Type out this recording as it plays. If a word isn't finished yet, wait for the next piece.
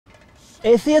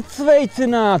Esiet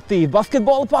sveicināti,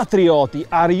 basketbola patrioti!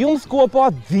 Ar jums kopā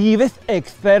dzīves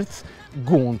eksperts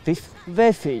Guntis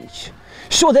Vefiņš.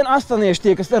 Šodien astanieši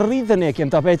tiekas ar rīdzeniekiem,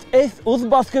 tāpēc es uz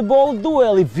basketbola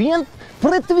dueli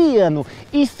 1-1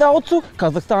 izsaucu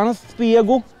Kazahstānas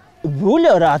spiegu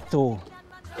Buļoratu.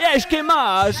 Ješki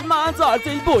māž, mans vārds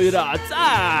ir Buļorats.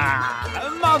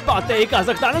 Man patīk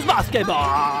Kazahstānas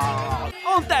basketbols.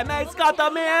 Un te mēs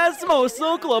skatāmies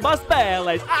mūsu kluba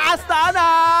spēles.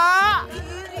 Astānā!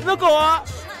 Nu ko?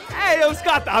 Ejam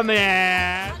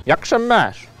skatāmies! Jakšam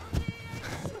mēš.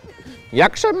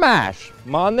 Jakšam mēš.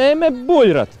 My name is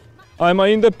Buļorat. I'm an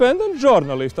independent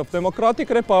journalist of Democratic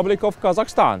Republic of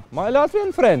Kazakhstan. My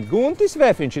Latvian friend Guntis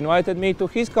Vefiņ invited me to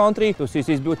his country to see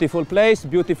this beautiful place,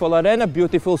 beautiful arena,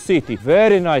 beautiful city.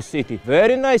 Very nice city,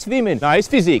 very nice women, nice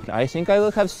physique. I think I will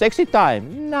have sexy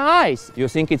time. Nice! You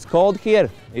think it's cold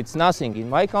here? It's nothing. In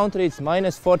my country it's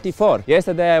 -44.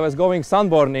 Yesterday I was going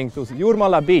sunboarding to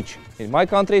Jurmala beach. In my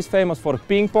country is famous for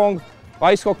ping pong,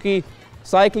 ice hockey,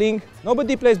 cycling.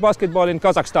 Nobody plays basketball in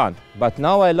Kazakhstan, but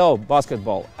now I love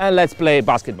basketball and let's play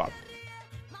basketball.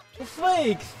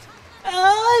 Sveiks!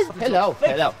 Hello,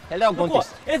 Guntis.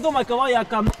 Es domāju, ka vajag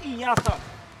kā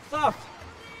jāsāk.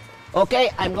 Okay,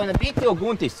 I'm gonna beat you,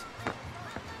 Guntis.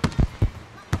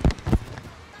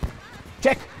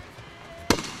 Check.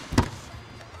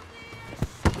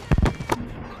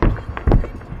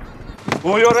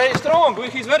 Oh, you're very strong.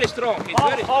 He's very strong. He's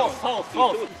very strong.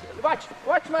 Hold.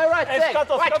 Watch my right leg.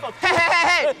 Skatos.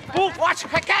 Hey. Watch.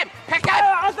 Hakem.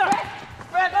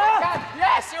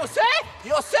 Yes, you see?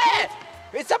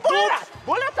 It's a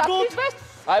Buļoratu.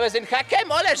 I was in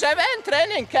Hakem Oleževen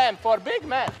training camp for big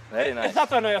men. Very nice. Es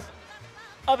atvainojos.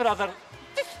 Operator.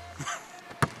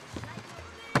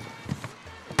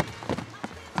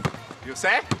 You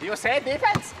say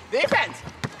defense.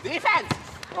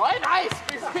 Oh, nice.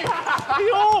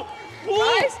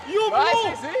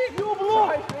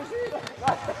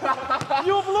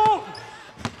 You blew!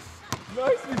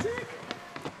 Nice physique.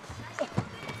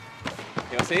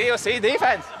 You see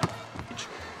defense.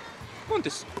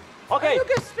 Guntis. Okay. You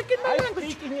can speak in my I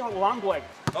language. speak in your language.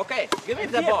 Okay, give me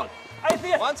the ball. I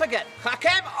see it. Once again.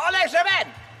 Hakem Oleževen.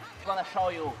 I'm gonna show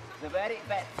you the very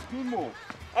best spin move.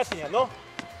 I see it, no?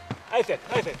 I see it.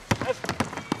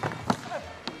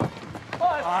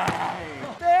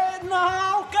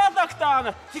 Nav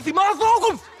Kazahstāna! Šis ir mans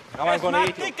laukums! Now I'm gonna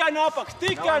eat you. Tikai no apakš,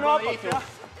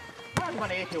 I'm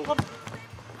gonna eat you.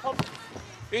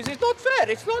 Is it not fair?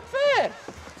 It's not fair.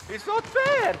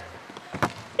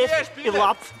 Es ir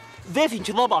labs. Vefiņš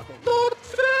ir labākais.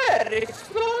 It's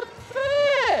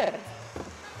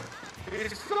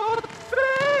not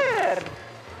fair.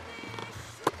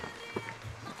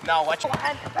 Now watch.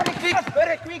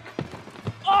 Very quick.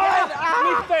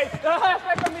 Mistake!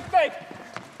 Second mistake!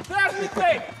 Third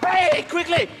mistake! Hey,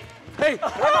 quickly! Hey,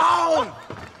 rebound!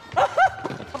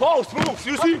 False moves,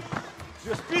 you see?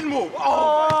 Your spin move.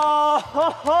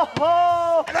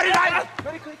 Very nice!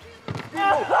 Very quick. Spin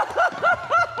move.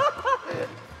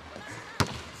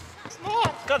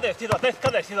 Skaties, te.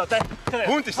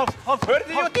 Guntis, where did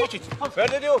you teach it? Where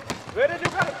did you get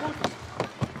it, Guntis?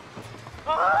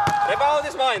 Rebound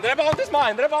is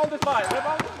mine.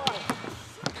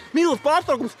 Mīlus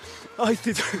pārtraukums.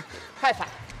 Aiztic. High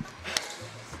five.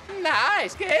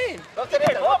 Nice game.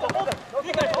 Tikai labā būs.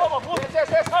 Yes.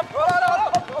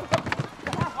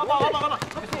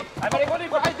 I'm very good.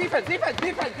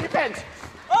 Defense.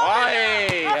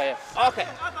 Okay.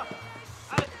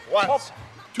 1,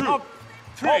 2,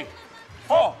 3,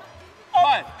 4,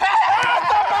 5.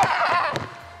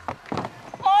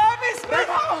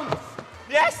 Rebound.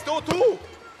 Yes, 2-2.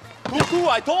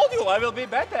 I told you I will be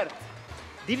better.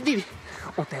 2-2.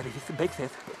 Un tev viss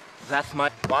beigsies. That's my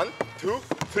 1, 2,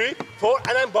 3, 4,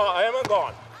 and I'm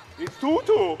gone. It's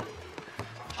 2-2.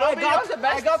 Show me the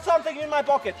best. I got something in my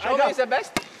pocket. Show me the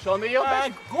best. Show me your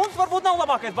best. Guns varbūt nav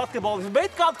labākais basketbolists,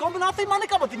 bet kāda kombinācija man ir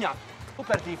kabatiņā.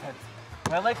 Super defense.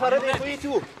 My legs are ready to eat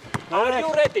you. Are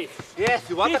you ready? Yes,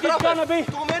 you want a This is gonna be...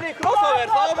 Too many crossovers.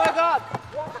 Oh my God.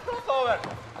 What a crossover.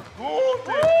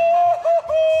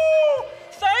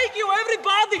 Thank you,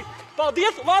 everybody!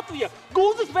 Paldies, Latvija!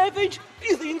 Guntis Vefiņš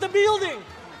is in the building!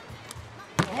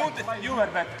 Guntis, you were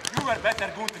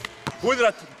better, Guntis.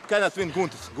 Buļoratu cannot win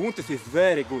Guntis. Guntis is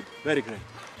very good, very great.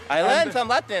 I learned some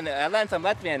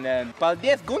Latvian.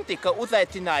 Paldies, Gunti, ka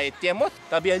uzaicināji ciemos.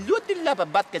 Tā bija ļoti laba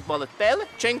basketbola spēle.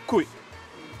 Čenkuj!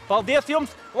 Paldies jums!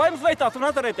 Lai jums veicās un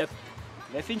atcerieties!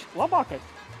 Vefiņš labākais!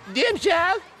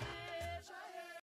 Diemžēl!